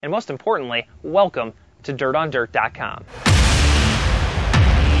and most importantly, welcome to DirtOnDirt.com.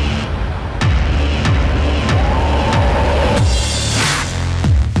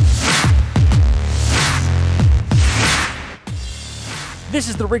 This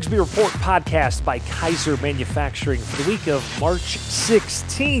is the Rigsby Report podcast by Kaiser Manufacturing for the week of March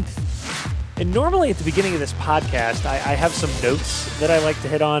 16th. And normally at the beginning of this podcast, I have some notes that I like to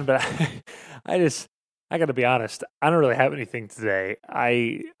hit on, but I got to be honest, I don't really have anything today.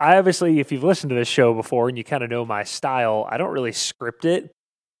 I obviously, if you've listened to this show before and you kind of know my style, I don't really script it.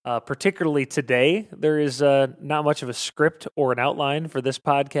 Particularly today, there is not much of a script or an outline for this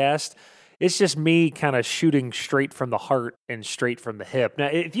podcast. It's just me kind of shooting straight from the heart and straight from the hip. Now,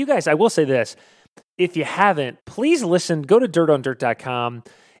 if you guys, I will say this, if you haven't, please listen, go to dirtondirt.com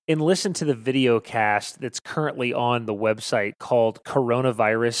and listen to the video cast that's currently on the website called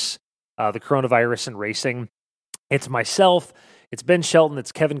Coronavirus, the Coronavirus in Racing. It's myself, it's Ben Shelton,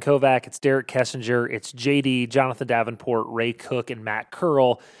 it's Kevin Kovac, it's Derek Kessinger, it's JD, Jonathan Davenport, Ray Cook, and Matt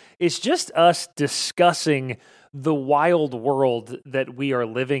Curl. It's just us discussing the wild world that we are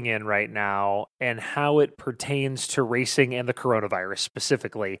living in right now and how it pertains to racing and the coronavirus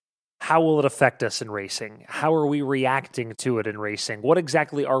specifically. How will it affect us in racing? How are we reacting to it in racing? What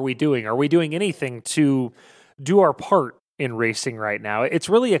exactly are we doing? Are we doing anything to do our part in racing right now? It's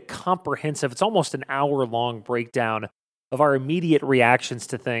really a comprehensive, it's almost an hour-long breakdown of our immediate reactions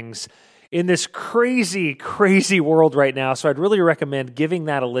to things in this crazy, crazy world right now. So I'd really recommend giving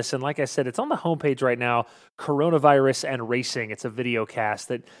that a listen. Like I said, it's on the homepage right now, Coronavirus and Racing. It's a video cast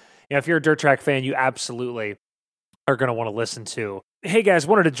that, if you're a dirt track fan, you absolutely are going to want to listen to. Hey guys,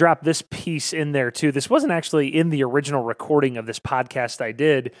 wanted to drop this piece in there too. This wasn't actually in the original recording of this podcast I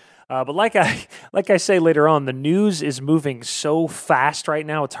did, but like I say later on, the news is moving so fast right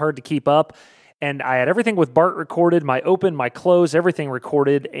now, it's hard to keep up. And I had everything with Bart recorded, my open, my close, everything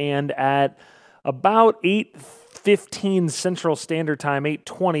recorded. And at about 8:15 Central Standard Time,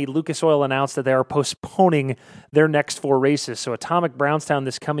 8:20, Lucas Oil announced that they are postponing their next 4 races. So Atomic Brownstown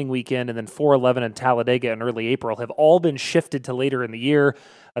this coming weekend and then 411 and Talladega in early April have all been shifted to later in the year.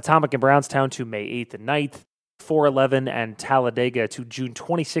 Atomic and Brownstown to May 8th and 9th. 411 and Talladega to June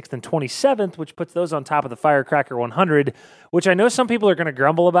 26th and 27th, which puts those on top of the Firecracker 100, which I know some people are going to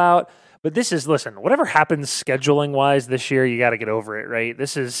grumble about. But this is, listen, whatever happens scheduling-wise this year, you got to get over it, right?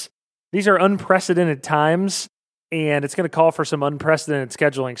 These are unprecedented times, and it's going to call for some unprecedented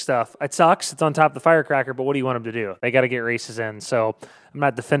scheduling stuff. It sucks. It's on top of the Firecracker, but what do you want them to do? They got to get races in. So I'm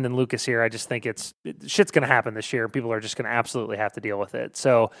not defending Lucas here. I just think shit's going to happen this year. People are just going to absolutely have to deal with it.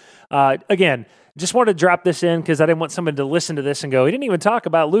 So, again, just wanted to drop this in because I didn't want someone to listen to this and go, he didn't even talk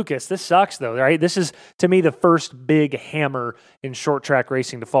about Lucas. This sucks, though, right? This is, to me, the first big hammer in short track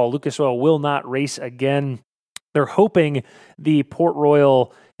racing to fall. Lucas Oil will not race again. They're hoping the Port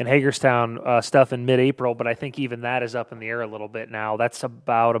Royal and Hagerstown stuff in mid-April, but I think even that is up in the air a little bit now. That's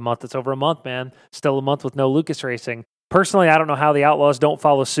about a month. That's over a month, man. Still a month with no Lucas racing. Personally, I don't know how the Outlaws don't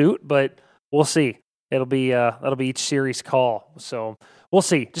follow suit, but we'll see. That'll be each series call. So we'll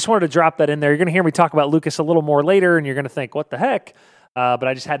see. Just wanted to drop that in there. You're going to hear me talk about Lucas a little more later, and you're going to think, what the heck? But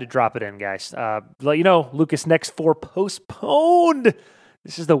I just had to drop it in, guys. Let you know, Lucas next 4 postponed.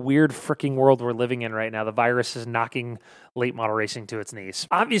 This is the weird freaking world we're living in right now. The virus is knocking late model racing to its knees.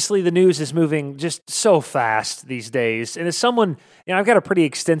 Obviously, the news is moving just so fast these days. And as someone, I've got a pretty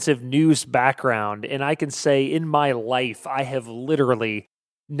extensive news background, and I can say in my life, I have literally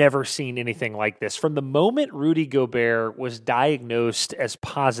never seen anything like this. From the moment Rudy Gobert was diagnosed as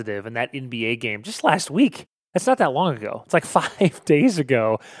positive in that NBA game just last week, that's not that long ago. It's like 5 days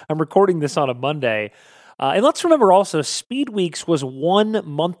ago. I'm recording this on a Monday. And let's remember also, Speed Weeks was 1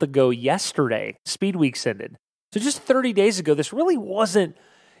 month ago yesterday. Speed Weeks ended. So just 30 days ago, this really wasn't,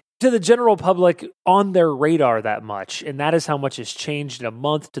 to the general public, on their radar that much. And that is how much has changed in a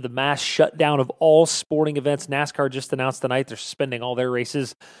month, to the mass shutdown of all sporting events. NASCAR just announced tonight they're suspending all their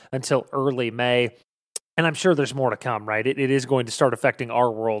races until early May. And I'm sure there's more to come, right? It is going to start affecting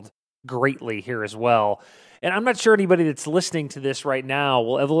our world greatly here as well. And I'm not sure anybody that's listening to this right now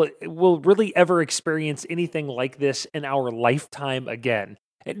will really ever experience anything like this in our lifetime again.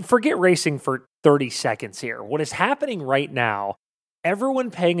 And forget racing for 30 seconds here. What is happening right now, everyone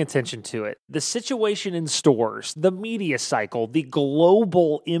paying attention to it, the situation in stores, the media cycle, the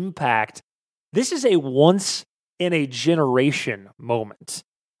global impact, this is a once-in-a-generation moment.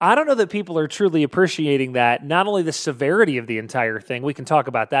 I don't know that people are truly appreciating that, not only the severity of the entire thing, we can talk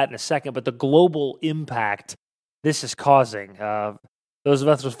about that in a second, but the global impact this is causing. Those of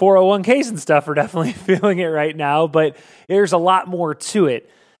us with 401ks and stuff are definitely feeling it right now, but there's a lot more to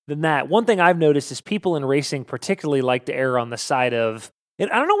it than that. One thing I've noticed is people in racing particularly like to err on the side of,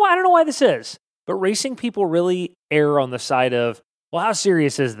 And I don't know why this is, but racing people really err on the side of, well, how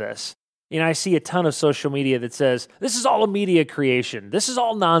serious is this? I see a ton of social media that says, this is all a media creation. This is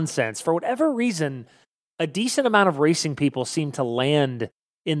all nonsense. For whatever reason, a decent amount of racing people seem to land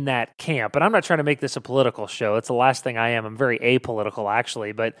in that camp. And I'm not trying to make this a political show. It's the last thing I am. I'm very apolitical,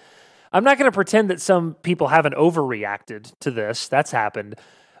 actually. But I'm not going to pretend that some people haven't overreacted to this. That's happened.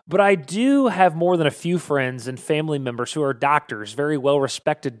 But I do have more than a few friends and family members who are doctors, very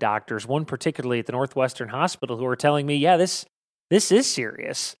well-respected doctors, one particularly at the Northwestern Hospital, who are telling me, yeah, this is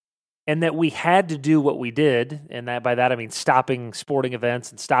serious. And that we had to do what we did, and that by that I mean stopping sporting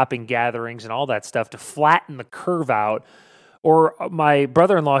events and stopping gatherings and all that stuff to flatten the curve out. Or my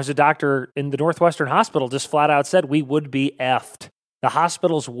brother-in-law, who's a doctor in the Northwestern Hospital, just flat out said we would be effed. The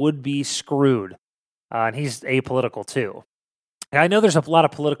hospitals would be screwed. And he's apolitical too. And I know there's a lot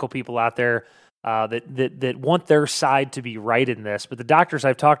of political people out there that want their side to be right in this, but the doctors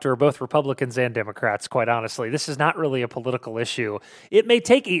I've talked to are both Republicans and Democrats, quite honestly. This is not really a political issue. It may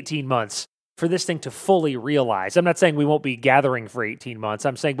take 18 months for this thing to fully realize. I'm not saying we won't be gathering for 18 months.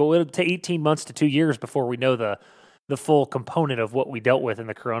 I'm saying, but it'll take 18 months to 2 years before we know the full component of what we dealt with in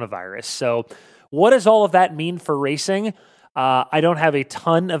the coronavirus. So what does all of that mean for racing? I don't have a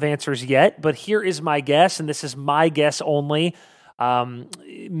ton of answers yet, but here is my guess, and this is my guess only,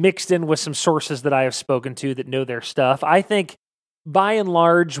 mixed in with some sources that I have spoken to that know their stuff. I think, by and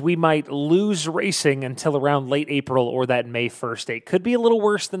large, we might lose racing until around late April or that May 1st date. Could be a little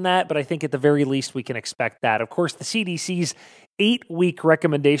worse than that, but I think at the very least we can expect that. Of course, the CDC's 8-week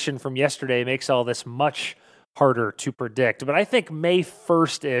recommendation from yesterday makes all this much harder to predict. But I think May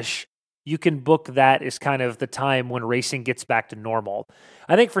 1st-ish, you can book that as kind of the time when racing gets back to normal.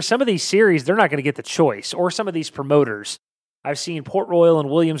 I think for some of these series, they're not going to get the choice, or some of these promoters. I've seen Port Royal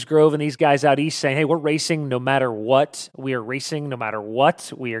and Williams Grove and these guys out east saying, hey, we're racing no matter what. We are racing no matter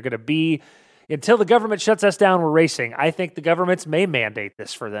what. We are going to be, until the government shuts us down, we're racing. I think the governments may mandate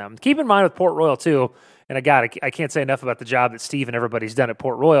this for them. Keep in mind with Port Royal too, and I can't say enough about the job that Steve and everybody's done at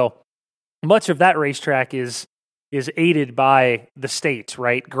Port Royal. Much of that racetrack is aided by the state,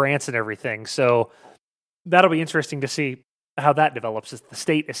 right? Grants and everything. So that'll be interesting to see how that develops. If the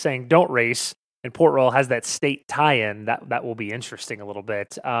state is saying don't race, and Port Royal has that state tie-in, that will be interesting a little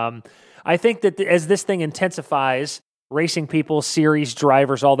bit. I think that as this thing intensifies, racing people, series,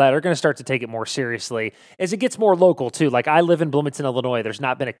 drivers, all that are going to start to take it more seriously as it gets more local too. Like I live in Bloomington, Illinois. There's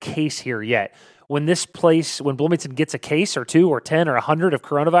not been a case here yet. When Bloomington gets a case or 2 or 10 or 100 of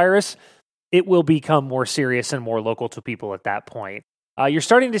coronavirus, it will become more serious and more local to people at that point. You're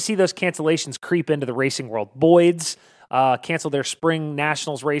starting to see those cancellations creep into the racing world. Boyd's canceled their spring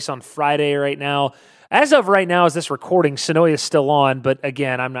nationals race on Friday right now. As of right now, as this recording, Sonoya is still on, but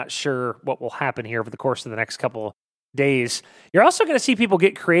again, I'm not sure what will happen here over the course of the next couple days. You're also going to see people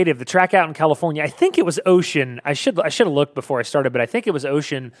get creative. The track out in California, I think it was Ocean. I should have looked before I started, but I think it was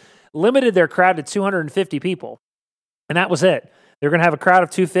Ocean, limited their crowd to 250 people, and that was it. They're going to have a crowd of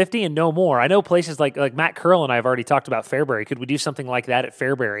 250 and no more. I know places like Matt Curl and I have already talked about Fairbury. Could we do something like that at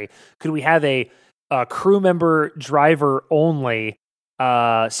Fairbury? Could we have a crew member driver only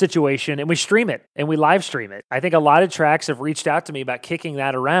situation and we stream it and we live stream it? I think a lot of tracks have reached out to me about kicking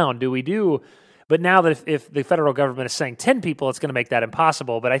that around. But now that if the federal government is saying 10 people, it's going to make that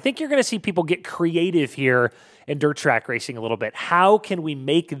impossible. But I think you're going to see people get creative here in dirt track racing a little bit. How can we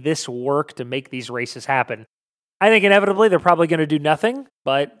make this work to make these races happen? I think inevitably they're probably going to do nothing,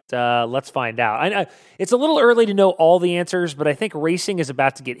 but let's find out. I know it's a little early to know all the answers, but I think racing is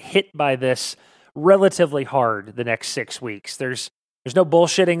about to get hit by this relatively hard the next 6 weeks. There's no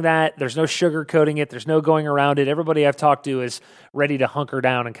bullshitting that. There's no sugarcoating it. There's no going around it. Everybody I've talked to is ready to hunker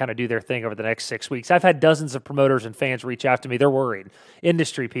down and kind of do their thing over the next 6 weeks. I've had dozens of promoters and fans reach out to me. They're worried.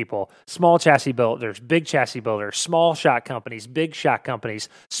 Industry people, small chassis builders, big chassis builders, small shot companies, big shot companies,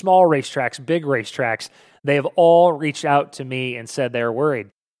 small racetracks, big racetracks. They have all reached out to me and said they're worried.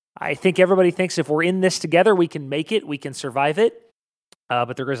 I think everybody thinks if we're in this together, we can make it, we can survive it.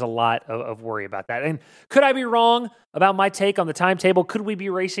 But there is a lot of worry about that. And could I be wrong about my take on the timetable? Could we be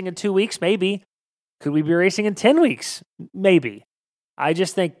racing in 2 weeks? Maybe. Could we be racing in 10 weeks? Maybe. I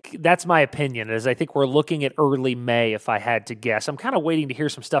just think that's my opinion, is I think we're looking at early May if I had to guess. I'm kind of waiting to hear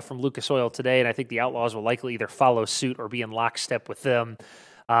some stuff from Lucas Oil today, and I think the Outlaws will likely either follow suit or be in lockstep with them.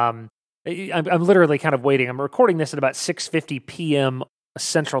 I'm literally kind of waiting. I'm recording this at about 6:50 p.m.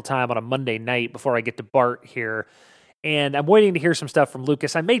 Central Time on a Monday night before I get to BART here. And I'm waiting to hear some stuff from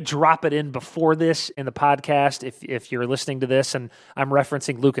Lucas. I may drop it in before this in the podcast if you're listening to this and I'm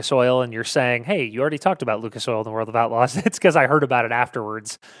referencing Lucas Oil and you're saying, hey, you already talked about Lucas Oil in the World of Outlaws. It's because I heard about it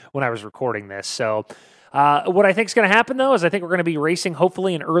afterwards when I was recording this. So What I think is going to happen, though, is I think we're going to be racing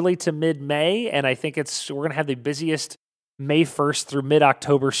hopefully in early to mid-May, and I think we're going to have the busiest May 1st through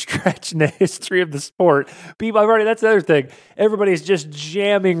mid-October stretch in the history of the sport. That's the other thing. Everybody's just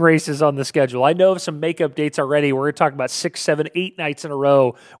jamming races on the schedule. I know of some makeup dates already. We're going to talk about 6, 7, 8 nights in a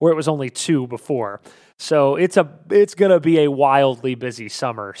row where it was only 2 before. So it's going to be a wildly busy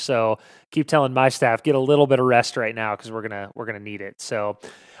summer. So keep telling my staff, get a little bit of rest right now because we're gonna need it. So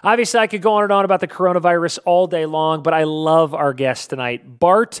obviously I could go on and on about the coronavirus all day long, but I love our guest tonight,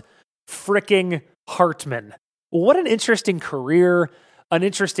 Bart fricking Hartman. What an interesting career, an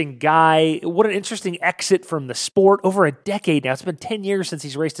interesting guy. What an interesting exit from the sport. Over a decade now. It's been 10 years since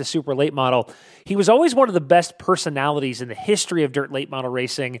he's raced a super late model. He was always one of the best personalities in the history of dirt late model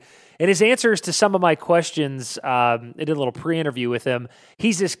racing. And his answers to some of my questions, I did a little pre-interview with him.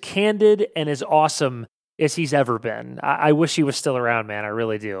 He's as candid and as awesome as he's ever been. I wish he was still around, man. I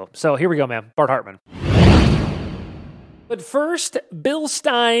really do. So here we go, man. Bart Hartman. But first, Bill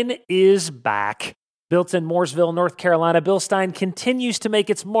Stein is back. Built in Mooresville, North Carolina, Bill Stein continues to make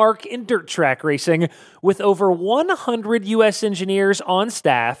its mark in dirt track racing with over 100 U.S. engineers on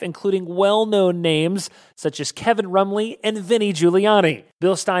staff, including well-known names such as Kevin Rumley and Vinnie Giuliani.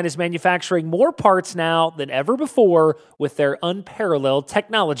 Bill Stein is manufacturing more parts now than ever before with their unparalleled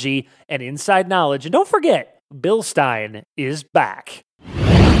technology and inside knowledge. And don't forget, Bill Stein is back.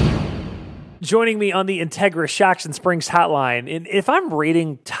 Joining me on the Integra Shocks and Springs hotline, and if I'm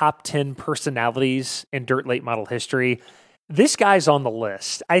rating top 10 personalities in dirt late model history, this guy's on the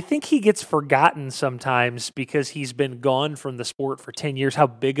list. I think he gets forgotten sometimes because he's been gone from the sport for 10 years, how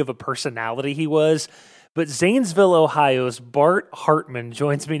big of a personality he was. But Zanesville, Ohio's Bart Hartman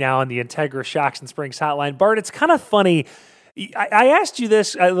joins me now on the Integra Shocks and Springs hotline. Bart, it's kind of funny. I asked you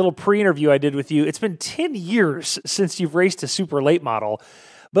this, a little pre-interview I did with you. It's been 10 years since you've raced a super late model.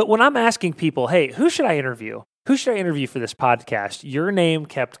 But when I'm asking people, hey, who should I interview? Who should I interview for this podcast? Your name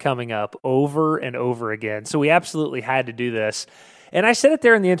kept coming up over and over again. So we absolutely had to do this. And I said it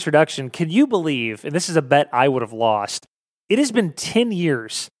there in the introduction. Can you believe, and this is a bet I would have lost, it has been 10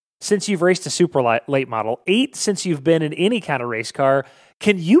 years since you've raced a super late model, 8 since you've been in any kind of race car.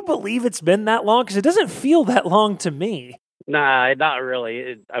 Can you believe it's been that long? Because it doesn't feel that long to me. Nah, not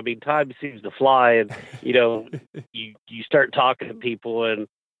really. Time seems to fly, and you start talking to people, and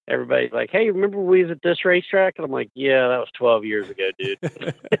everybody's like, "Hey, remember we was at this racetrack?" And I'm like, "Yeah, that was 12 years ago, dude."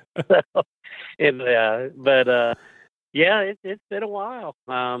 It's been a while.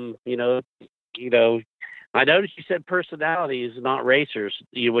 I noticed you said personalities, not racers.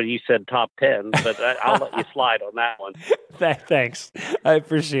 When you said top 10, but I'll let you slide on that one. Thanks. I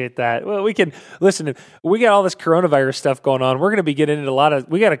appreciate that. Well, we can listen. We got all this coronavirus stuff going on. We're going to be getting into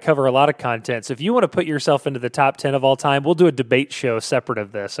we got to cover a lot of content. So if you want to put yourself into the top 10 of all time, we'll do a debate show separate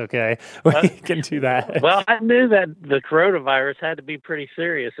of this. Okay, we can do that. Well, I knew that the coronavirus had to be pretty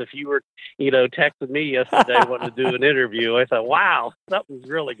serious. If you were, texting me yesterday wanting to do an interview, I thought, wow, something's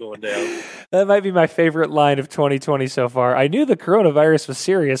really going down. That might be my favorite line of 2020 so far. I knew the coronavirus was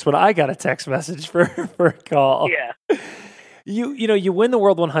serious when I got a text message for a call. Yeah. You win the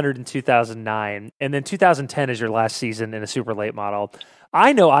World 100 in 2009, and then 2010 is your last season in a super late model.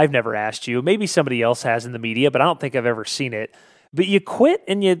 I know I've never asked you. Maybe somebody else has in the media, but I don't think I've ever seen it. But you quit,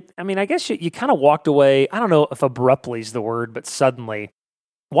 and I guess you kind of walked away. I don't know if abruptly is the word, but suddenly.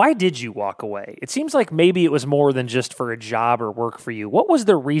 Why did you walk away? It seems like maybe it was more than just for a job or work for you. What was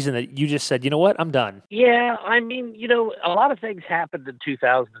the reason that you just said, you know what, I'm done? Yeah, a lot of things happened in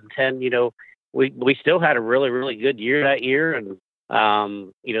 2010. We still had a really, really good year that year. And,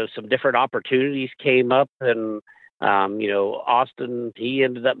 some different opportunities came up. And, Austin, he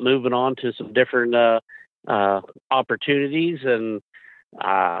ended up moving on to some different opportunities. And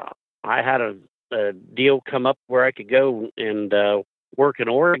I had a deal come up where I could go and work in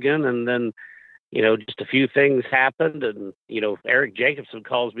Oregon, and then just a few things happened, and Eric Jacobson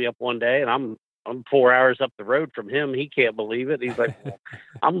calls me up one day, and I'm 4 hours up the road from him. He can't believe it. He's like, well,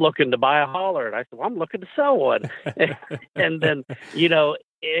 I'm looking to buy a hauler, and I said, well, I'm looking to sell one. And then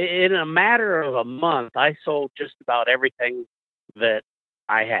in a matter of a month, I sold just about everything that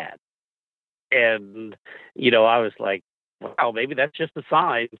I had, and I was like, wow, maybe that's just a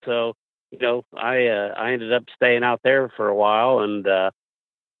sign. So I ended up staying out there for a while and,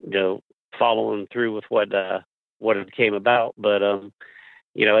 following through with what it came about. But,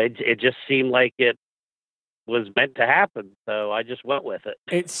 it just seemed like it was meant to happen. So I just went with it.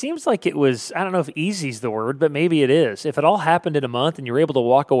 It seems like it was, I don't know if easy's the word, but maybe it is. If it all happened in a month and you were able to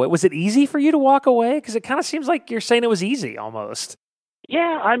walk away, was it easy for you to walk away? Because it kind of seems like you're saying it was easy almost.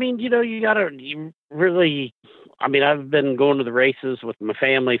 Yeah. I've been going to the races with my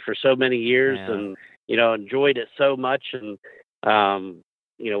family for so many years, and enjoyed it so much, and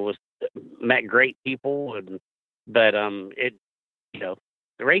met great people, but it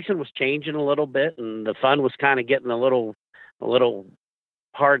the racing was changing a little bit, and the fun was kind of getting a little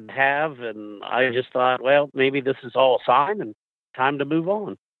hard to have, and I just thought, well, maybe this is all a sign and time to move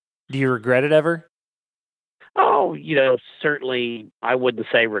on. Do you regret it ever? Oh, certainly I wouldn't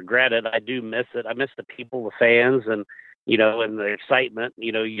say regret it. I do miss it. I miss the people, the fans, and and the excitement.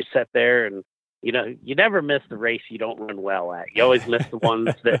 You sit there and you never miss the race you don't run well at. You always miss the ones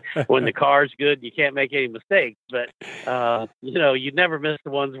that when the car's good, you can't make any mistakes. But you never miss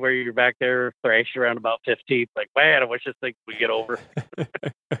the ones where you're back there thrashing around about 15th. Like, man, I wish this thing would get over.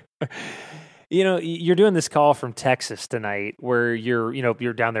 You're doing this call from Texas tonight where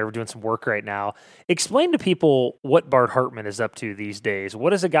you're down there, we're doing some work right now. Explain to people what Bart Hartman is up to these days.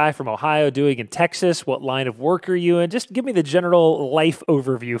 What is a guy from Ohio doing in Texas? What line of work are you in? Just give me the general life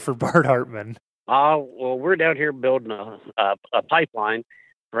overview for Bart Hartman. Well, we're down here building a pipeline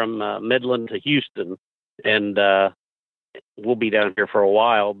from Midland to Houston, and we'll be down here for a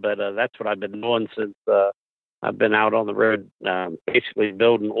while, but that's what I've been doing since I've been out on the road, basically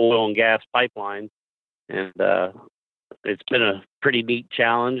building oil and gas pipelines, and it's been a pretty neat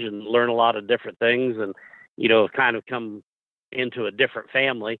challenge and learn a lot of different things, and kind of come into a different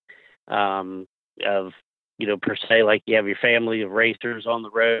family of per se, like you have your family of racers on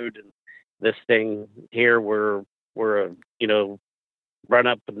the road, and this thing here we're run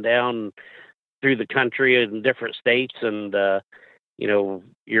up and down through the country in different states, and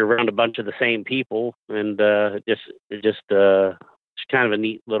you're around a bunch of the same people, and it's kind of a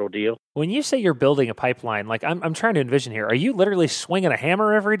neat little deal. When you say you're building a pipeline, like I'm trying to envision here, are you literally swinging a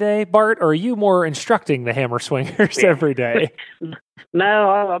hammer every day, Bart, or are you more instructing the hammer swingers every day?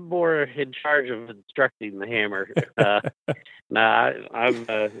 No, I'm more in charge of instructing the hammer.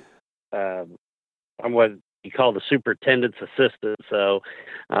 I'm what you call the superintendent's assistant. So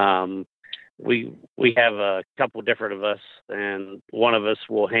we have a couple different of us, and one of us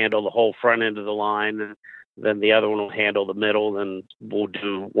will handle the whole front end of the line, and then the other one will handle the middle, and we'll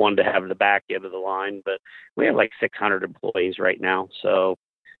do one to have the back end of the line. But we have like 600 employees right now, so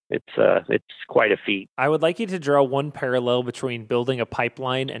it's quite a feat. I would like you to draw one parallel between building a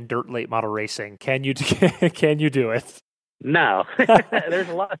pipeline and dirt late model racing. Can you do it? No, there's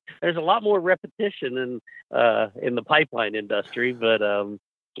a lot more repetition in the pipeline industry, but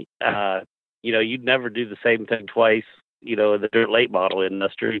you'd never do the same thing twice, in the dirt late model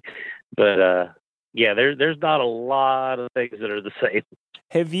industry. But there's not a lot of things that are the same.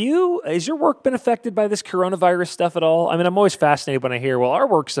 Has your work been affected by this coronavirus stuff at all? I mean, I'm always fascinated when I hear, well, our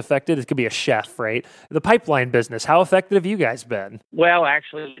work's affected. It could be a chef, right? The pipeline business, how affected have you guys been? Well,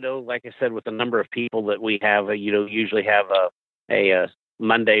 actually, like I said, with the number of people that we have, usually have a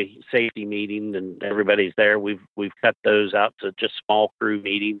Monday safety meeting, and everybody's there. We've cut those out to just small crew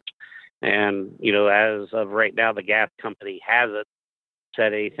meetings. And, as of right now, the gas company hasn't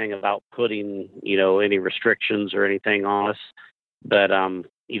said anything about putting, any restrictions or anything on us. But,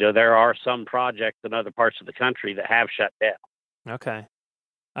 there are some projects in other parts of the country that have shut down. Okay.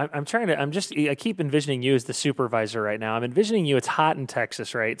 I keep envisioning you as the supervisor right now. I'm envisioning you, it's hot in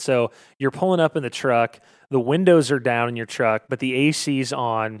Texas, right? So you're pulling up in the truck, the windows are down in your truck, but the AC's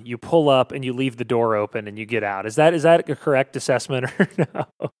on, you pull up and you leave the door open and you get out. Is that a correct assessment or no?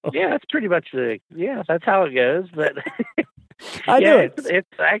 Yeah, that's pretty much that's how it goes. But it's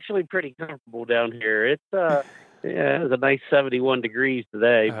actually pretty comfortable down here. It's it's a nice 71 degrees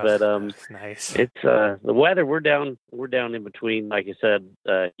today, but nice. It's the weather. We're down in between, like I said,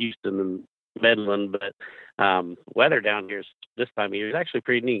 Houston and Midland, but weather down here this time of year is actually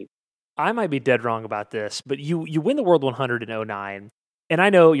pretty neat. I might be dead wrong about this, but you win the World 100 in 2009, and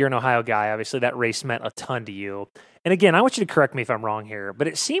I know you're an Ohio guy. Obviously, that race meant a ton to you. And again, I want you to correct me if I'm wrong here, but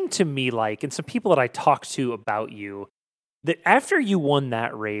it seemed to me like, and some people that I talked to about you, that after you won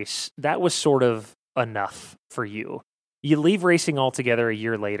that race, that was sort of enough for you. You leave racing altogether a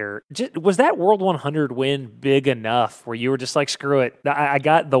year later. Was that World 100 win big enough where you were just like, screw it, I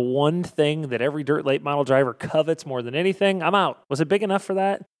got the one thing that every dirt late model driver covets more than anything, I'm out? Was it big enough for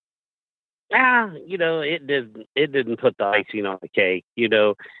that? It didn't put the icing on the cake.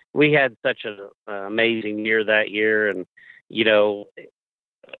 We had such an amazing year that year, and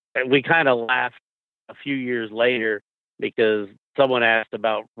we kind of laughed a few years later because someone asked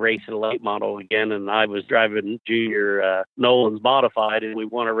about racing a late model again, and I was driving Junior Nolan's modified, and we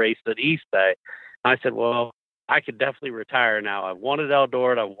won a race at East Bay. I said, well, I could definitely retire now. I wanted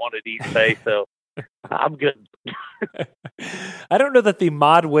Eldora, and I wanted East Bay, so I'm good. I don't know that the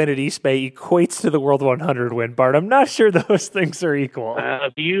mod win at East Bay equates to the World 100 win, Bart. I'm not sure those things are equal.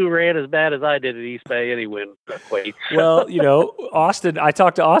 If you ran as bad as I did at East Bay, any win equates. Well, Austin, I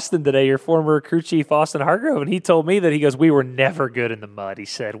talked to Austin today, your former crew chief, Austin Hargrove, and he told me that he goes, we were never good in the mud. He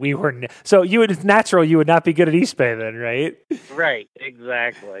said, so it's natural you would not be good at East Bay then, right? Right,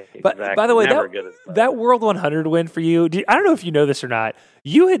 exactly. But by the way, that World 100 win for you, I don't know if you know this or not,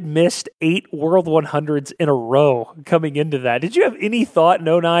 you had missed 8 World 100s in a row coming into that. Did you have any thought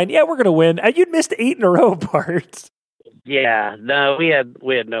in 09? Yeah, we're going to win. You'd missed 8 in a row, Bart. Yeah, no, we had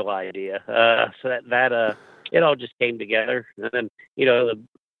no idea. So that it all just came together. And then, the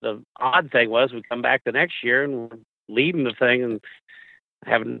odd thing was we come back the next year and we're leading the thing and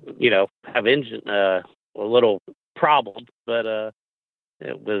have engine a little problem, but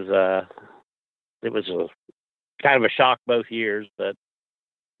it was a kind of a shock both years, but.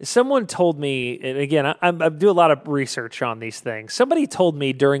 Someone told me, and again, I do a lot of research on these things. Somebody told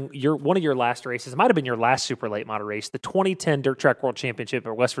me during one of your last races, it might have been your last super late model race, the 2010 Dirt Track World Championship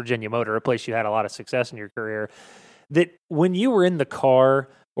at West Virginia Motor, a place you had a lot of success in your career, that when you were in the car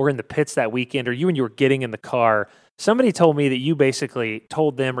or in the pits that weekend, or when you were getting in the car, somebody told me that you basically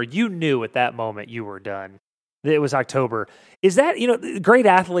told them, or you knew at that moment you were done. It was October. Is that, great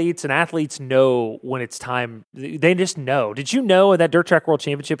athletes and athletes know when it's time. They just know. Did you know at that Dirt Track World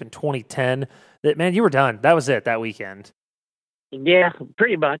Championship in 2010 that, man, you were done? That was it that weekend. Yeah,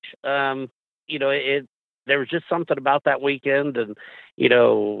 pretty much. There was just something about that weekend, and,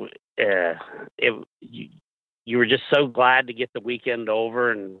 you were just so glad to get the weekend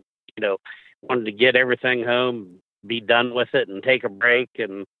over and, wanted to get everything home, be done with it and take a break.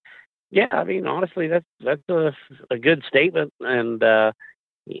 And, yeah, I mean, honestly, that's a good statement, and it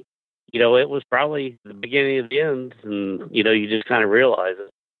was probably the beginning of the end, and you just kind of realize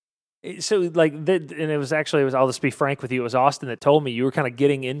it. So, and I'll just be frank with you. It was Austin that told me you were kind of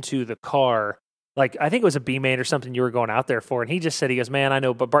getting into the car. Like, I think it was a B-main or something you were going out there for, and he just said, he goes, man, I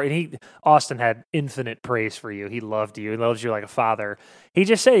know, but Austin had infinite praise for you. He loved you. He loves you like a father. He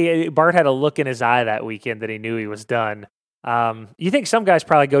just said Bart had a look in his eye that weekend that he knew he was done. You think some guys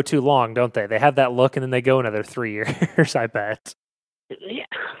probably go too long, don't they? They have that look and then they go another 3 years, I bet.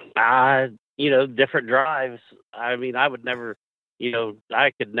 Yeah. Different drives. I mean, I would never,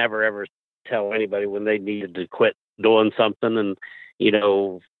 I could never ever tell anybody when they needed to quit doing something, and,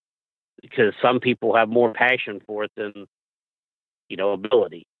 because some people have more passion for it than,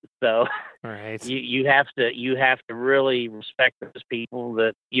 ability. So right. you have to really respect those people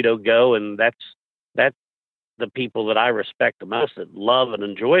that, go, and that's the people that I respect the most, that love and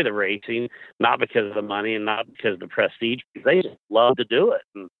enjoy the racing, not because of the money and not because of the prestige, because they just love to do it.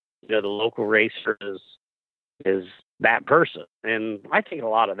 And, the local racer is that person. And I think a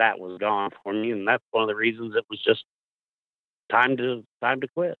lot of that was gone for me. And that's one of the reasons it was just time to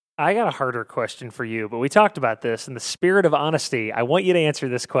quit. I got a harder question for you, but we talked about this in the spirit of honesty. I want you to answer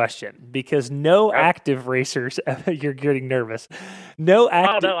this question, because no active racers, you're getting nervous. No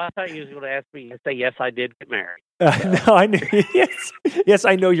active. Oh, no, I thought you were going to ask me to say, yes, I did get married. No, I knew. Yes,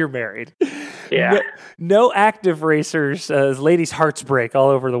 I know you're married. Yeah. No active racers, ladies' hearts break all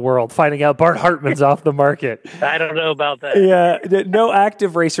over the world, finding out Bart Hartman's off the market. I don't know about that. Yeah, no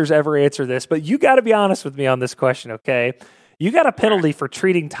active racers ever answer this, but you got to be honest with me on this question, okay? You got a penalty for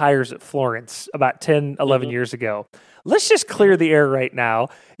treating tires at Florence about 10, 11 years ago. Let's just clear the air right now.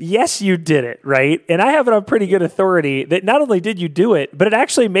 Yes, you did it, right? And I have it on pretty good authority that not only did you do it, but it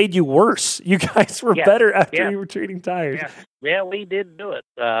actually made you worse. You guys were better after you were treating tires. Yeah, we did do it.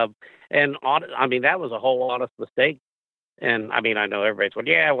 And that was a whole honest mistake. And I mean, I know everybody's going,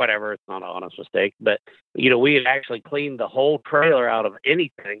 yeah, whatever, it's not an honest mistake. But, we had actually cleaned the whole trailer out of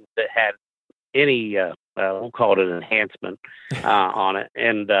anything that had any, we'll call it an enhancement on it.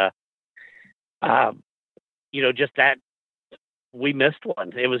 And, just that we missed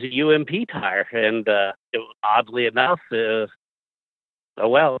one. It was a UMP tire. And oddly enough, it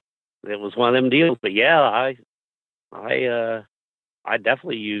was one of them deals. But yeah, I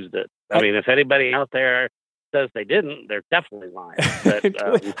definitely used it. I mean, if anybody out there says they didn't, they're definitely lying.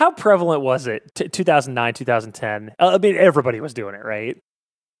 But, how prevalent was it? 2009, 2010? I mean, everybody was doing it, right?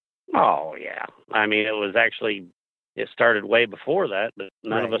 Oh, yeah. I mean, it started way before that, but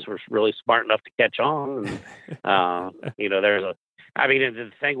none of us were really smart enough to catch on. And,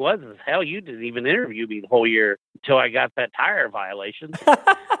 the thing was, hell, you didn't even interview me the whole year until I got that tire violation.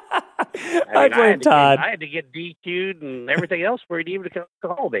 I blame Todd. I had to get DQ'd and everything else for you to even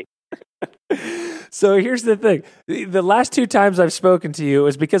call me. So here's the thing. The last 2 times I've spoken to you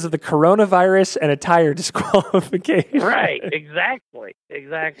is because of the coronavirus and a tire disqualification. Right, exactly.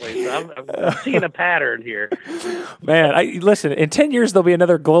 So I'm seeing a pattern here. Man, listen, in 10 years, there'll be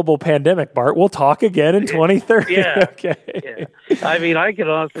another global pandemic, Bart. We'll talk again in 2030. Yeah. Okay. Yeah. I mean, I can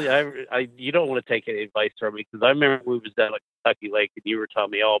honestly, you don't want to take any advice from me because I remember we was down at Kentucky Lake and you were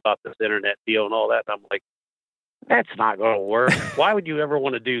telling me all about this internet deal and all that. And I'm like, that's not going to work. Why would you ever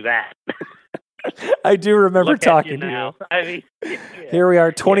want to do that? I do remember Look talking to you. I mean, yeah. Here we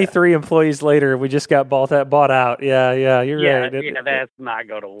are, 23 employees later. We just got bought out. Yeah, you're right. Yeah, that's not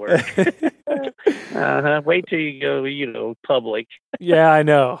going to work. Wait till you go, public. Yeah, I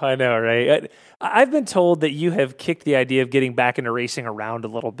know, right? I've been told that you have kicked the idea of getting back into racing around a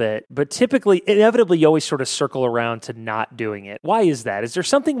little bit, but typically, inevitably, you always sort of circle around to not doing it. Why is that? Is there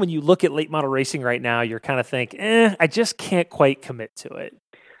something when you look at late model racing right now, you're kind of think, I just can't quite commit to it?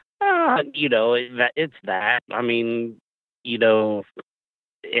 It's that. I mean,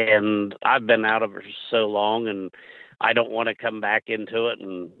 and I've been out of it for so long, and I don't want to come back into it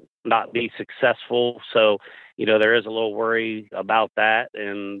and not be successful. So, there is a little worry about that.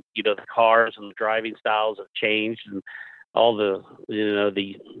 And, the cars and the driving styles have changed and all the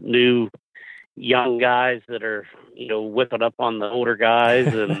new young guys that are, whipping up on the older guys.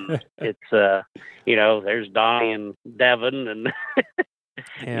 And it's, there's Donnie and Devin and,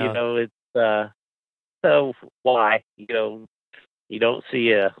 yeah. So why, you don't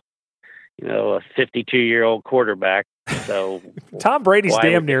see a 52-year-old quarterback. So Tom Brady's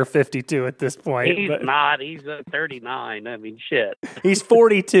damn near 52 at this point. He's not. He's 39. I mean, shit. He's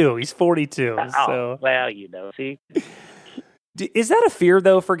 42. Oh, so. Well, see. Is that a fear,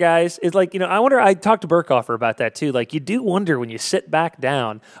 though, for guys? Is like, I wonder, I talked to Burkhofer about that, too. Like, you do wonder when you sit back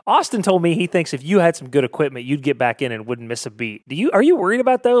down. Austin told me he thinks if you had some good equipment, you'd get back in and wouldn't miss a beat. Are you worried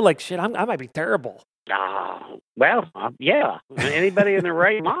about, though? Like, shit, I might be terrible. Yeah. Anybody in their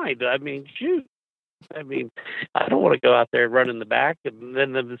right mind. I mean, shoot. I mean, I don't want to go out there and run in the back and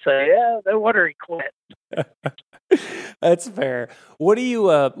then them say, no wonder he quit. That's fair. What do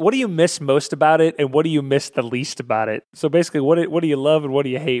you miss most about it, and what do you miss the least about it? So basically, what do you love and what do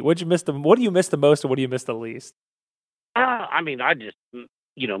you hate? What do you miss the most, and what do you miss the least? I mean, I just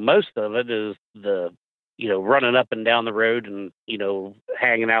most of it is the running up and down the road and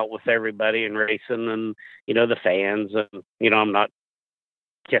hanging out with everybody and racing and the fans and I'm not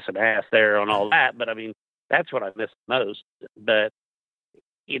kissing ass there on all that, but I mean that's what I miss most. But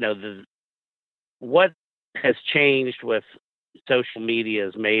what has changed with social media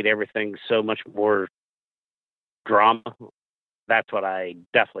has made everything so much more drama. That's what I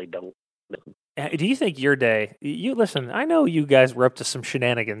definitely don't. Do you think your day, listen, I know you guys were up to some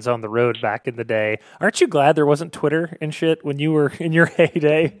shenanigans on the road back in the day. Aren't you glad there wasn't Twitter and shit when you were in your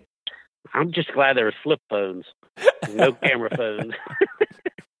heyday? I'm just glad there was flip phones, no camera phones.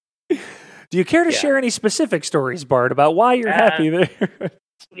 Do you care to share any specific stories, Bart, about why you're happy there?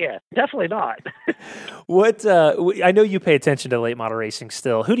 Yeah, definitely not. I know you pay attention to late model racing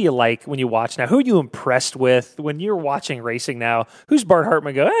still. Who do you like when you watch now? Who are you impressed with when you're watching racing now? Who's Bart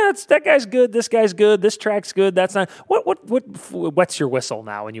Hartman go, that guy's good, this guy's good, this track's good, that's not. What's your whistle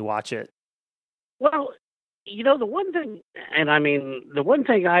now when you watch it? Well, the one thing, the one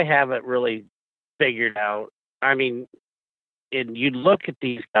thing I haven't really figured out, and you look at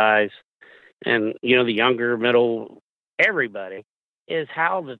these guys and, the younger, middle, everybody, is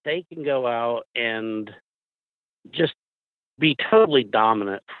how that they can go out and just be totally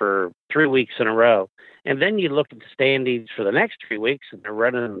dominant for 3 weeks in a row. And then you look at the standings for the next 3 weeks and they're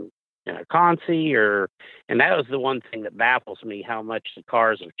running in a Consi and that was the one thing that baffles me, how much the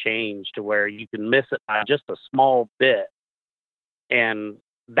cars have changed to where you can miss it by just a small bit. And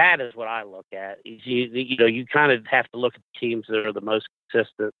that is what I look at. You kind of have to look at the teams that are the most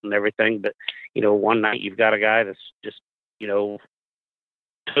consistent and everything. But, one night you've got a guy that's just,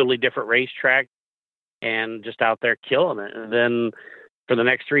 totally different racetrack and just out there killing it. And then for the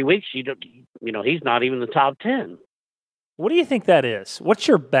next 3 weeks, he's not even the top 10. What do you think that is? What's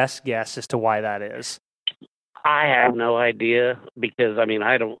your best guess as to why that is? I have no idea because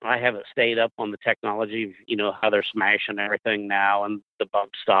I haven't stayed up on the technology of, how they're smashing everything now and the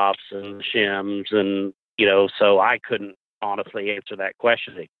bump stops and the shims and, so I couldn't honestly answer that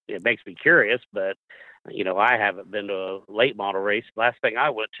question. It makes me curious, but I haven't been to a late model race. Last thing I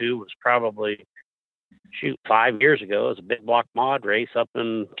went to was probably 5 years ago. It was a big block mod race up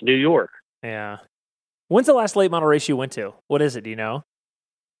in New York. Yeah. When's the last late model race you went to? What is it? Do you know?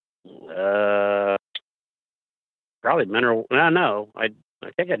 Probably Mineral. No, I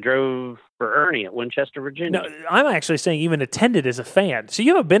I think I drove for Ernie at Winchester, Virginia. No, I'm actually saying even attended as a fan. So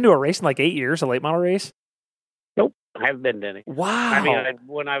you haven't been to a race in like 8 years, a late model race? Nope, I haven't been to any. Wow. I mean,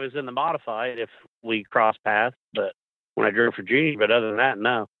 when I was in the modified, if we crossed paths, but when I drove for Junior, but other than that,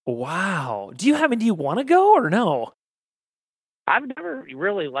 no. Wow. Do you want to go or no? I've never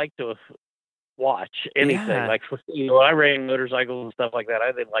really liked to watch anything. Yeah. Like, when I ran motorcycles and stuff like that,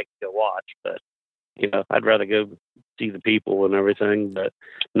 I didn't like to go watch, but, I'd rather go see the people and everything. But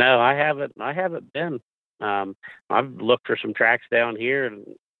no, I haven't been. I've looked for some tracks down here, and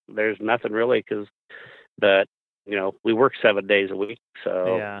there's nothing really but we work 7 days a week.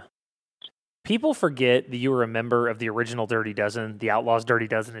 So yeah. People forget that you were a member of the original Dirty Dozen, the Outlaws Dirty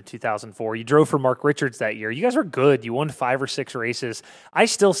Dozen in 2004. You drove for Mark Richards that year. You guys were good. You won 5 or 6 races. I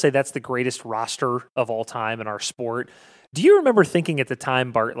still say that's the greatest roster of all time in our sport. Do you remember thinking at the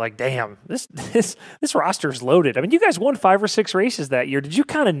time, Bart, like, damn, this roster's loaded? I mean, you guys won 5 or 6 races that year. Did you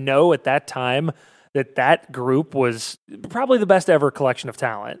kind of know at that time that group was probably the best ever collection of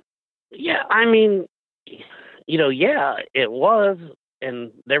talent? Yeah, I mean, yeah, it was.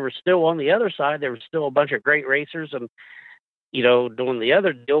 And there were still on the other side, there was still a bunch of great racers and, doing the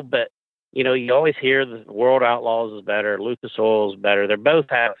other deal. But, you always hear the World Outlaws is better, Lucas Oil is better. They both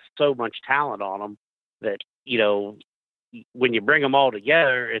have so much talent on them that, when you bring them all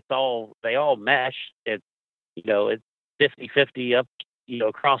together, they all mesh. It's 50-50 up,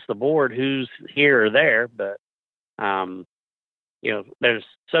 across the board, who's here or there. But, there's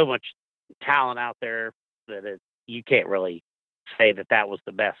so much talent out there that you can't really say that was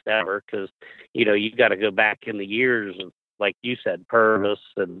the best ever, because you got to go back in the years, and like you said, Purvis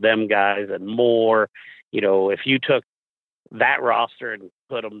and them guys and more. If you took that roster and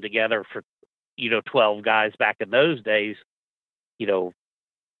put them together for 12 guys back in those days, who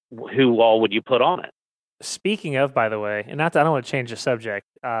all would you put on it? Speaking of, by the way, and I don't want to change the subject,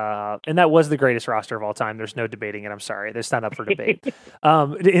 and that was the greatest roster of all time. There's no debating it. I'm sorry. There's not up for debate.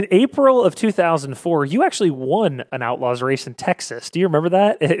 In April of 2004, you actually won an Outlaws race in Texas. Do you remember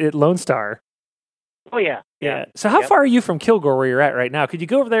that at Lone Star? Oh, yeah. So how far are you from Kilgore where you're at right now? Could you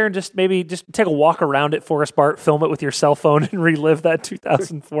go over there and just take a walk around it for us, Bart, film it with your cell phone and relive that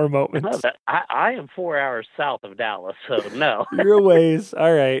 2004 moment? No, I am 4 hours south of Dallas, so no. You're a ways.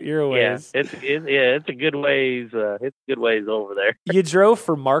 All right, you're a ways. Yeah, it's a good ways. It's a good ways over there. You drove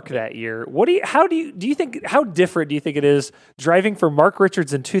for Mark that year. How different do you think it is driving for Mark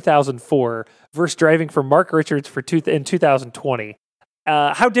Richards in 2004 versus driving for Mark Richards in 2020?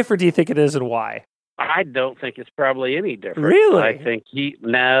 How different do you think it is, and why? I don't think it's probably any different. Really? I think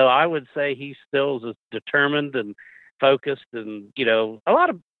I would say he still is determined and focused, and, a lot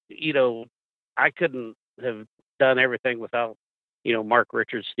of, I couldn't have done everything without, Mark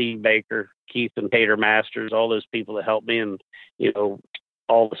Richards, Steve Baker, Keith and Tater Masters, all those people that helped me, and,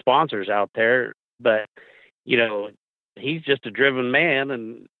 all the sponsors out there. But, he's just a driven man,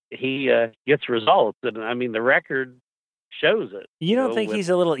 and he gets results. And I mean, the record shows it. You don't think he's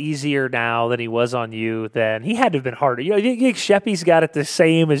a little easier now than he was on you? Then he had to have been harder. You think Sheppy's got it the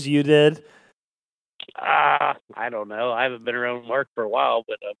same as you did? I don't know. I haven't been around Mark for a while,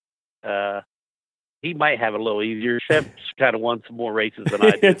 but he might have a little easier. Shep's kind of won some more races than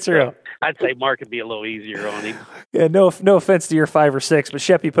I did. It's true. So I'd say Mark would be a little easier on him. Yeah, no offense to your 5 or 6, but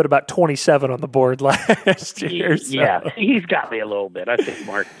Sheppy put about 27 on the board last year. So. Yeah, he's got me a little bit. I think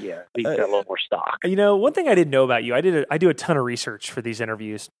Mark, he's got a little more stock. One thing I didn't know about you, I do a ton of research for these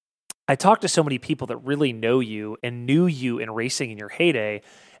interviews. I talked to so many people that really know you and knew you in racing in your heyday,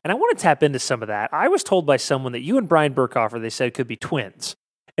 and I want to tap into some of that. I was told by someone that you and Brian Burkhofer, they said, could be twins.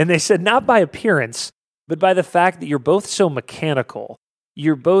 And they said not by appearance, but by the fact that you're both so mechanical.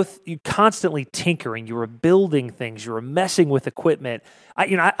 You constantly tinkering. You were building things. You were messing with equipment.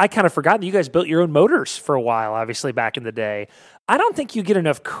 I kind of forgot that you guys built your own motors for a while, obviously, back in the day. I don't think you get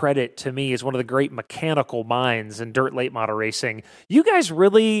enough credit, to me, as one of the great mechanical minds in dirt late model racing. You guys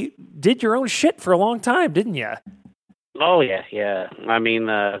really did your own shit for a long time, didn't you? Oh, yeah. I mean,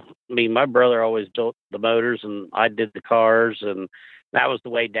 my brother always built the motors, and I did the cars, and that was the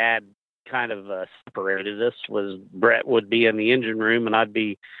way Dad kind of separated us. Was Brett would be in the engine room, and I'd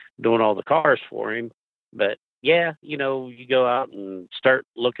be doing all the cars for him. But yeah, you go out and start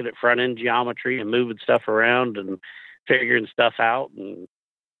looking at front end geometry and moving stuff around and figuring stuff out. And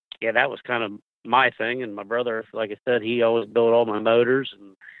yeah, that was kind of my thing. And my brother, like I said, he always built all my motors,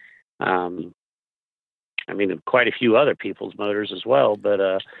 and quite a few other people's motors as well.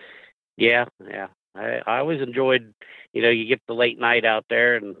 But yeah. I always enjoyed, you get the late night out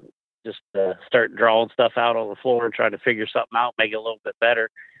there and just start drawing stuff out on the floor and trying to figure something out, make it a little bit better.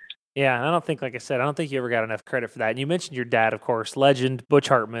 Yeah, and I don't think, like I said, I don't think you ever got enough credit for that. And you mentioned your dad, of course, legend, Butch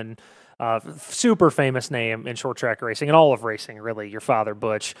Hartman, super famous name in short track racing and all of racing, really. Your father,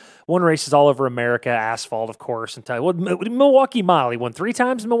 Butch, won races all over America, asphalt, of course. And Milwaukee Mile, he won 3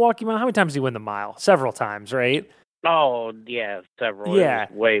 times in Milwaukee Mile. How many times did he win the mile? Several times, right? Oh yeah, several. Yeah,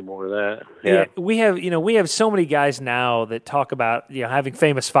 way more than that. Yeah, we have so many guys now that talk about having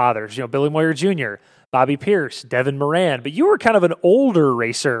famous fathers. Billy Moyer Jr., Bobby Pierce, Devin Moran. But you were kind of an older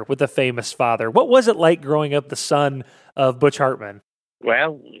racer with a famous father. What was it like growing up the son of Butch Hartman?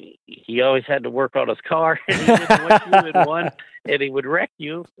 Well, he always had to work on his car, and he didn't want you in one, and he would wreck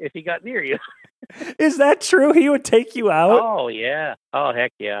you if he got near you. Is that true? He would take you out? Oh, yeah. Oh,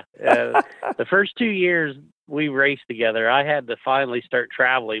 heck yeah. The first 2 years we raced together, I had to finally start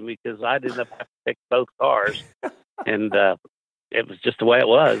traveling because I didn't have to pick both cars, and it was just the way it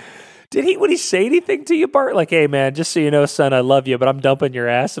was. Would he say anything to you, Bart? Like, hey, man, just so you know, son, I love you, but I'm dumping your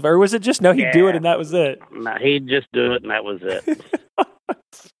ass. Or was it just, no, he'd do it and that was it? No, he'd just do it and that was it.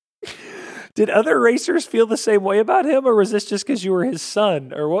 Did other racers feel the same way about him, or was this just because you were his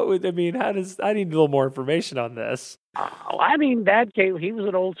son? Or I need a little more information on this. Dad he was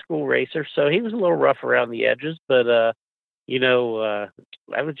an old school racer, so he was a little rough around the edges, but,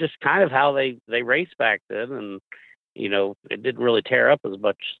 that was just kind of how they raced back then. And, it didn't really tear up as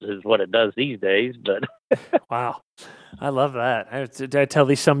much as what it does these days, but. Wow. I love that. I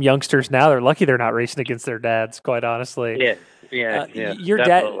tell some youngsters now, they're lucky they're not racing against their dads, quite honestly. Yeah.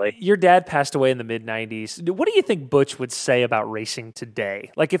 Your dad passed away in the mid-90s. What do you think Butch would say about racing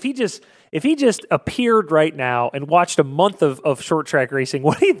today? Like if he just appeared right now and watched a month of short track racing,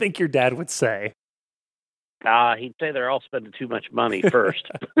 what do you think your dad would say? He'd say they're all spending too much money first.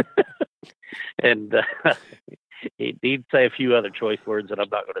 And he'd say a few other choice words that I'm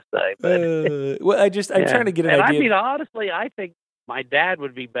not going to say. But, I'm trying to get an idea. Honestly, I think my dad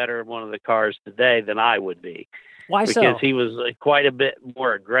would be better in one of the cars today than I would be. Why so? Because he was quite a bit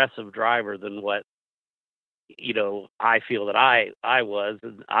more aggressive driver than what, I feel that I was.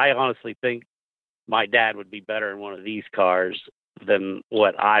 And I honestly think my dad would be better in one of these cars than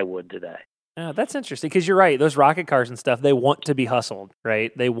what I would today. Oh, that's interesting because you're right. Those rocket cars and stuff, they want to be hustled,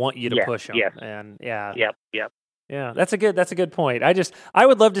 right? They want you to push them. Yes. And yeah. Yep. Yeah, that's a good point. I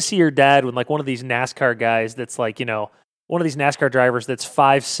would love to see your dad with like one of these NASCAR guys that's like, one of these NASCAR drivers that's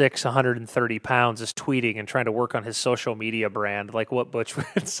 5'6", 130 pounds is tweeting and trying to work on his social media brand, like what Butch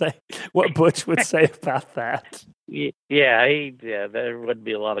would say. What Butch would say about that? Yeah, there would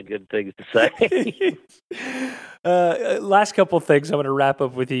be a lot of good things to say. Last couple of things I'm going to wrap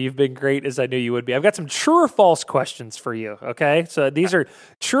up with you. You've been great, as I knew you would be. I've got some true or false questions for you. Okay, so these are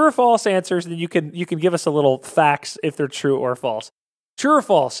true or false answers, and you can give us a little facts if they're true or false. True or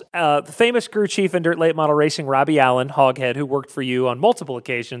false? The famous crew chief in dirt late model racing, Robbie Allen, Hoghead, who worked for you on multiple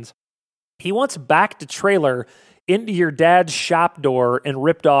occasions, he once backed a trailer into your dad's shop door and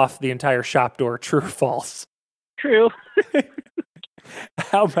ripped off the entire shop door. True or false? True.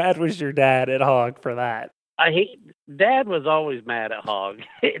 How mad was your dad at Hog for that? Dad was always mad at Hog.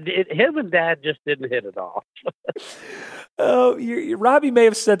 Him and Dad just didn't hit it off. Oh, Robbie may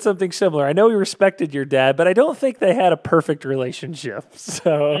have said something similar. I know he respected your dad, but I don't think they had a perfect relationship.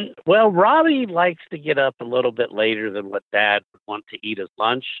 So, well, Robbie likes to get up a little bit later than what Dad would want to eat his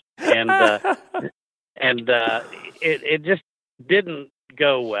lunch, and it just didn't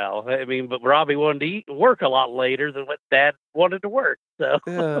go well. But Robbie wanted to work a lot later than what Dad wanted to work. So,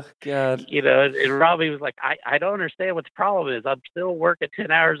 oh, God. And Robbie was like, I don't understand what the problem is. I'm still working 10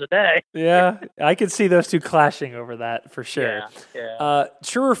 hours a day. Yeah, I could see those two clashing over that for sure. Yeah.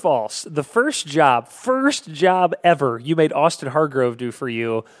 True or false? The first job ever you made Austin Hargrove do for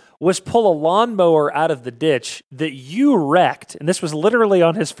you was pull a lawnmower out of the ditch that you wrecked. And this was literally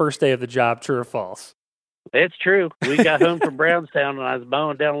on his first day of the job. True or false? It's true. We got home from Brownstown and I was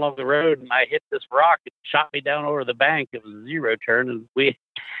mowing down along the road and I hit this rock. It shot me down over the bank. It was a zero turn, and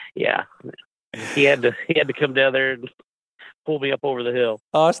he had to come down there and pull me up over the hill.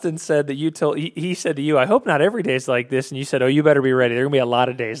 Austin said that he said to you, I hope not every day's like this. And you said, oh, you better be ready. There are going to be a lot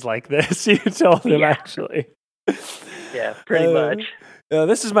of days like this. You told him actually. Yeah, pretty much.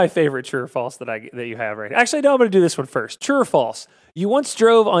 This is my favorite true or false that you have right now. Actually, no, I'm going to do this one first. True or false? You once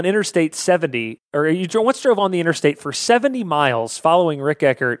drove on Interstate 70, or you once drove on the interstate for 70 miles following Rick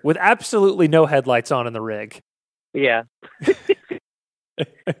Eckert with absolutely no headlights on in the rig. Yeah.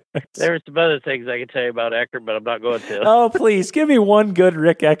 There were some other things I could tell you about Eckert, but I'm not going to. Oh, please, give me one good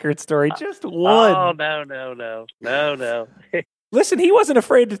Rick Eckert story. Just one. Oh, no. Listen, he wasn't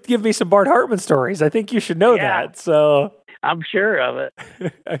afraid to give me some Bart Hartman stories. I think you should know that. So, I'm sure of it.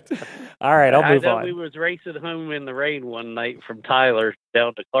 All right, I'll move I know on. we was racing home in the rain one night from Tyler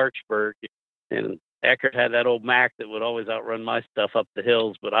down to Clarksburg, and Eckert had that old Mac that would always outrun my stuff up the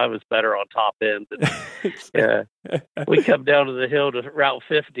hills, but I was better on top end. And, we come down to the hill to Route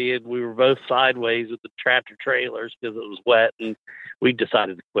 50, and we were both sideways with the tractor trailers because it was wet, and we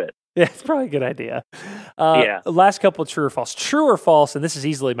decided to quit. Yeah, it's probably a good idea. Yeah. Last couple, true or false. True or false, and this is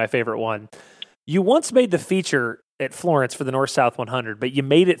easily my favorite one. You once made the feature at Florence for the North-South 100, but you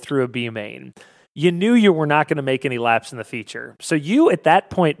made it through a B main. You knew you were not going to make any laps in the feature. So you, at that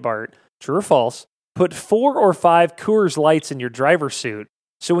point, Bart, true or false, put 4 or 5 Coors Lights in your driver's suit.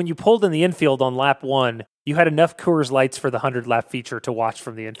 So when you pulled in the infield on lap 1, you had enough Coors Lights for the 100-lap feature to watch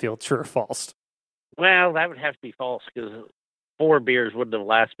from the infield. True or false? Well, that would have to be false because 4 beers wouldn't have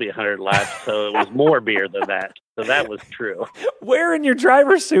lasted me 100 laps, so it was more beer than that. So that was true. Where in your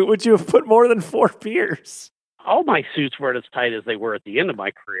driver's suit would you have put more than 4 beers? All my suits weren't as tight as they were at the end of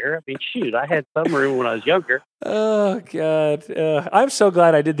my career. I mean, shoot, I had some room when I was younger. Oh, God. I'm so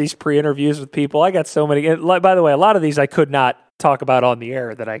glad I did these pre-interviews with people. I got so many. And, by the way, a lot of these I could not talk about on the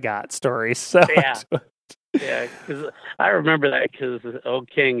air that I got stories. So yeah. Yeah, because I remember that because old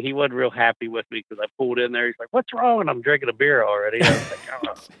King, he wasn't real happy with me because I pulled in there. He's like, "What's wrong?" And I'm drinking a beer already. I was like,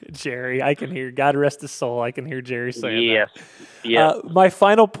 oh. Jerry, I can hear, God rest his soul, I can hear Jerry saying yes. that. Yeah. My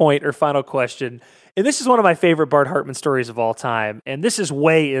final point or final question, and this is one of my favorite Bart Hartman stories of all time, and this is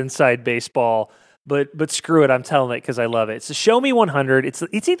way inside baseball, but screw it, I'm telling it because I love it. It's the Show Me 100.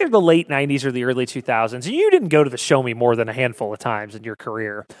 It's either the late 90s or the early 2000s, and you didn't go to the Show Me more than a handful of times in your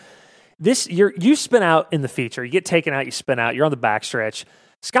career. You spin out in the feature. You get taken out, you spin out. You're on the backstretch.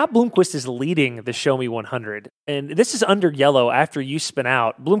 Scott Bloomquist is leading the Show Me 100. And this is under yellow after you spin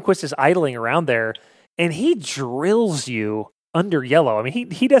out. Bloomquist is idling around there, and he drills you under yellow. I mean,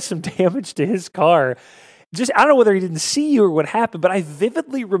 he does some damage to his car. I don't know whether he didn't see you or what happened, but I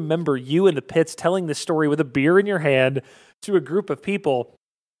vividly remember you in the pits telling this story with a beer in your hand to a group of people.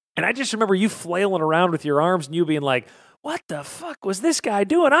 And I just remember you flailing around with your arms and you being like, what the fuck was this guy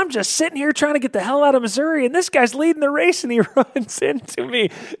doing? I'm just sitting here trying to get the hell out of Missouri, and this guy's leading the race, and he runs into me.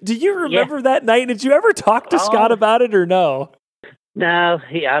 Do you remember that night? Did you ever talk to Scott about it or no? No,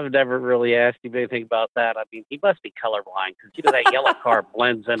 I've never really asked him anything about that. I mean, he must be colorblind because, that yellow car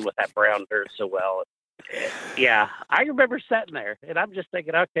blends in with that brown dirt so well. Yeah, I remember sitting there, and I'm just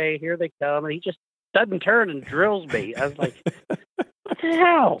thinking, okay, here they come, and he just doesn't turn and drills me. I was like, what the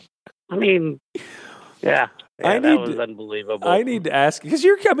hell? I mean, yeah. That was unbelievable. I need to ask because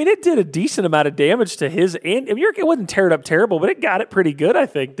it did a decent amount of damage to his and it wasn't teared up terrible, but it got it pretty good, I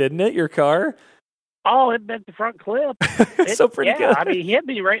think, didn't it? Your car? Oh, it bent the front clip. So pretty good. I mean, he hit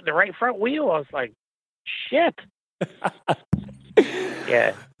me right in the right front wheel. I was like, shit.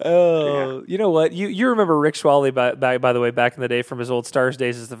 Yeah. Oh, yeah. You know what? You remember Rick Schwally, by the way, back in the day from his old Stars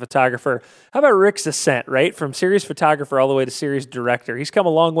days as the photographer. How about Rick's ascent, right? From series photographer all the way to series director. He's come a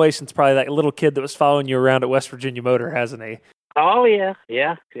long way since probably that little kid that was following you around at West Virginia Motor, hasn't he? Oh, yeah,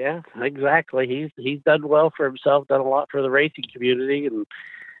 exactly. He's done well for himself, done a lot for the racing community,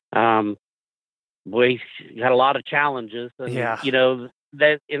 and we had a lot of challenges. And,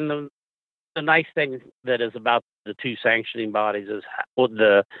 that in the nice thing that is about the two sanctioning bodies is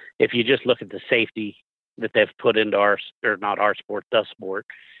if you just look at the safety that they've put into the sport,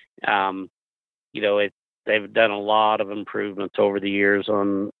 they've done a lot of improvements over the years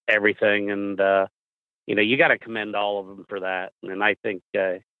on everything. And, you got to commend all of them for that. And I think,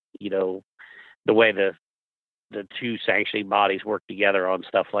 the way the two sanctioning bodies work together on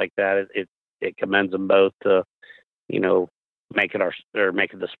stuff like that, it commends them both to,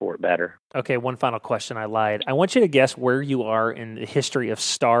 making the sport better. Okay, one final question. I lied. I want you to guess where you are in the history of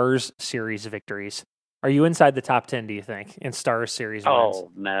Stars Series victories. Are you inside the top 10, do you think, in Stars Series wins?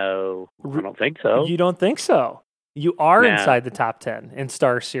 Oh, no. I don't think so. You don't think so? You are inside the top 10 in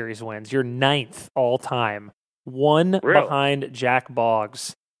Stars Series wins. You're 9th all time, one behind Jack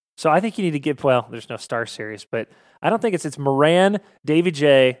Boggs. So I think you need to get, there's no Star Series, but I don't think it's Moran, Davy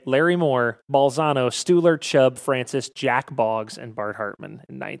J, Larry Moore, Balzano, Stuhler, Chubb, Francis, Jack Boggs, and Bart Hartman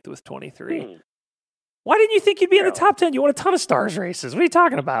in 9th with 23. Why didn't you think you'd be in the top 10? You won a ton of Stars races. What are you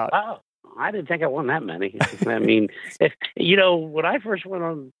talking about? Oh, I didn't think I won that many. I mean, when I first went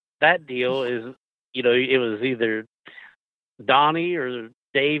on that deal it was either Donnie or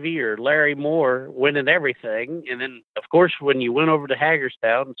Davey or Larry Moore winning everything. And then, of course, when you went over to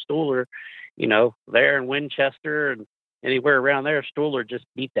Hagerstown, Stuhler, there in Winchester and anywhere around there, Stuhler just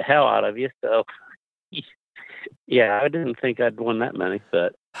beat the hell out of you. So, yeah, I didn't think I'd won that many.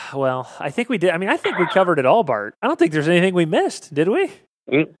 But well, I think we did. I mean, I think we covered it all, Bart. I don't think there's anything we missed, did we?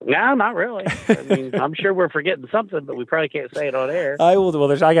 No, not really. I mean, I'm sure we're forgetting something, but we probably can't say it on air. I will. Well,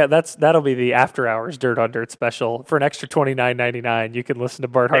 that'll be the after hours Dirt on Dirt special for an extra $29.99. You can listen to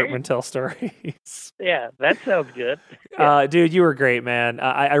Bart Hartman tell stories. Yeah, that sounds good. Dude, you were great, man.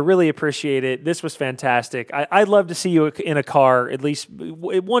 I really appreciate it. This was fantastic. I'd love to see you in a car at least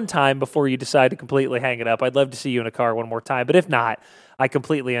one time before you decide to completely hang it up. I'd love to see you in a car one more time, but if not, I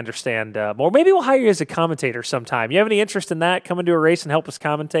completely understand more. Maybe we'll hire you as a commentator sometime. You have any interest in that? Coming to a race and help us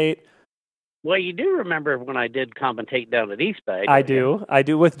commentate? Well, you do remember when I did commentate down at East Bay. I do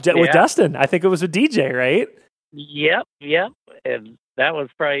with Dustin. I think it was with DJ, right? Yep. And that was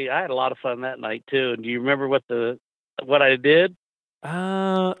I had a lot of fun that night too. And do you remember what I did?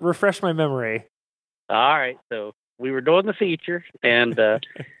 Refresh my memory. All right. So we were doing the feature, and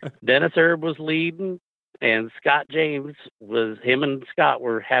Dennis Erb was leading, and Scott James him and Scott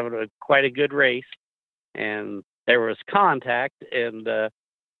were having quite a good race, and there was contact, and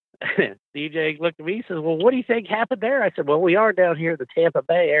DJ looked at me and says, well, what do you think happened there? I said, well, we are down here in the Tampa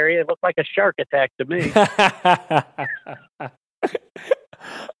Bay area. It looked like a shark attack to me.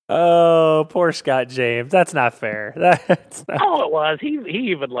 Oh, poor Scott James. That's not fair. Oh, it was. He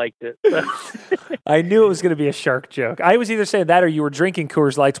even liked it. I knew it was going to be a shark joke. I was either saying that or you were drinking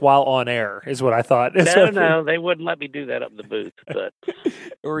Coors Lights while on air is what I thought. No, they wouldn't let me do that up in the booth. But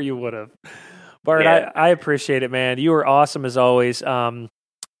or you would have. Bart, yeah. I appreciate it, man. You were awesome as always.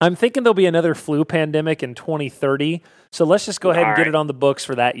 I'm thinking there'll be another flu pandemic in 2030. So let's just go ahead and get it on the books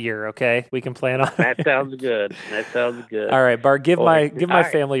for that year, okay? We can plan on that. Sounds good. All right, Bart, give my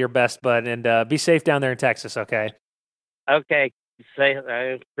family your best, bud, and be safe down there in Texas, okay? Okay.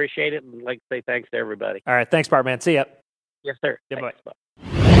 I appreciate it, and like to say thanks to everybody. All right, thanks, Bart, man. See ya. Yes, sir. Goodbye. Bye.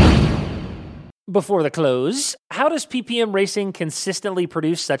 Before the close, how does PPM Racing consistently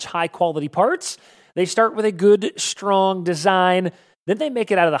produce such high-quality parts? They start with a good, strong design. Then they make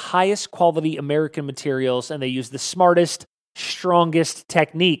it out of the highest quality American materials, and they use the smartest, strongest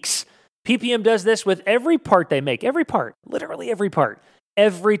techniques. PPM does this with every part they make. Every part. Literally every part.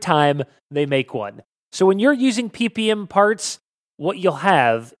 Every time they make one. So when you're using PPM parts, what you'll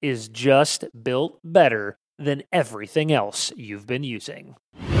have is just built better than everything else you've been using.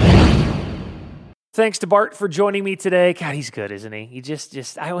 Thanks to Bart for joining me today. God, he's good, isn't he?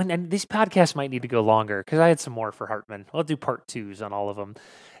 And these podcasts might need to go longer because I had some more for Hartman. I'll do part 2s on all of them.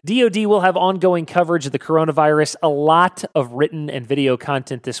 DOD will have ongoing coverage of the coronavirus, a lot of written and video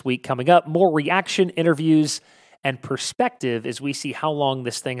content this week coming up, more reaction interviews and perspective as we see how long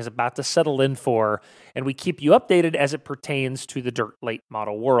this thing is about to settle in for, and we keep you updated as it pertains to the Dirt Late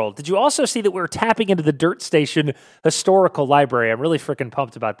Model world. Did you also see that we're tapping into the Dirt Station Historical Library? I'm really freaking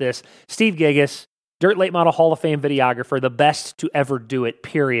pumped about this. Steve Gigas, Dirt Late Model Hall of Fame videographer, the best to ever do it,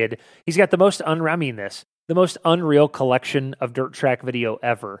 period. He's got the most unreal collection of dirt track video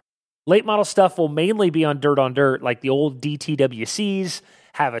ever. Late model stuff will mainly be on Dirt on Dirt, like the old DTWCs,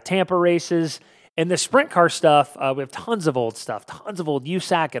 Have a Tampa races, and the sprint car stuff, we have tons of old stuff, tons of old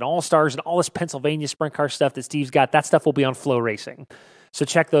USAC and All-Stars and all this Pennsylvania sprint car stuff that Steve's got. That stuff will be on Flow Racing. So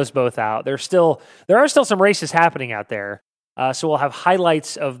check those both out. There are still some races happening out there. So we'll have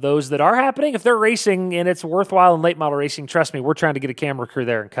highlights of those that are happening. If they're racing and it's worthwhile in late model racing, trust me, we're trying to get a camera crew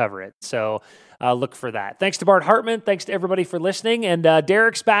there and cover it. So look for that. Thanks to Bart Hartman. Thanks to everybody for listening. And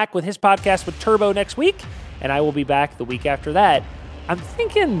Derek's back with his podcast with Turbo next week. And I will be back the week after that. I'm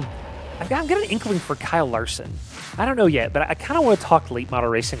thinking, I've got an inkling for Kyle Larson. I don't know yet, but I kind of want to talk late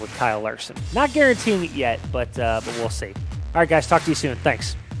model racing with Kyle Larson. Not guaranteeing it yet, but we'll see. All right, guys, talk to you soon.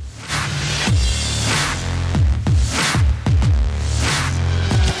 Thanks.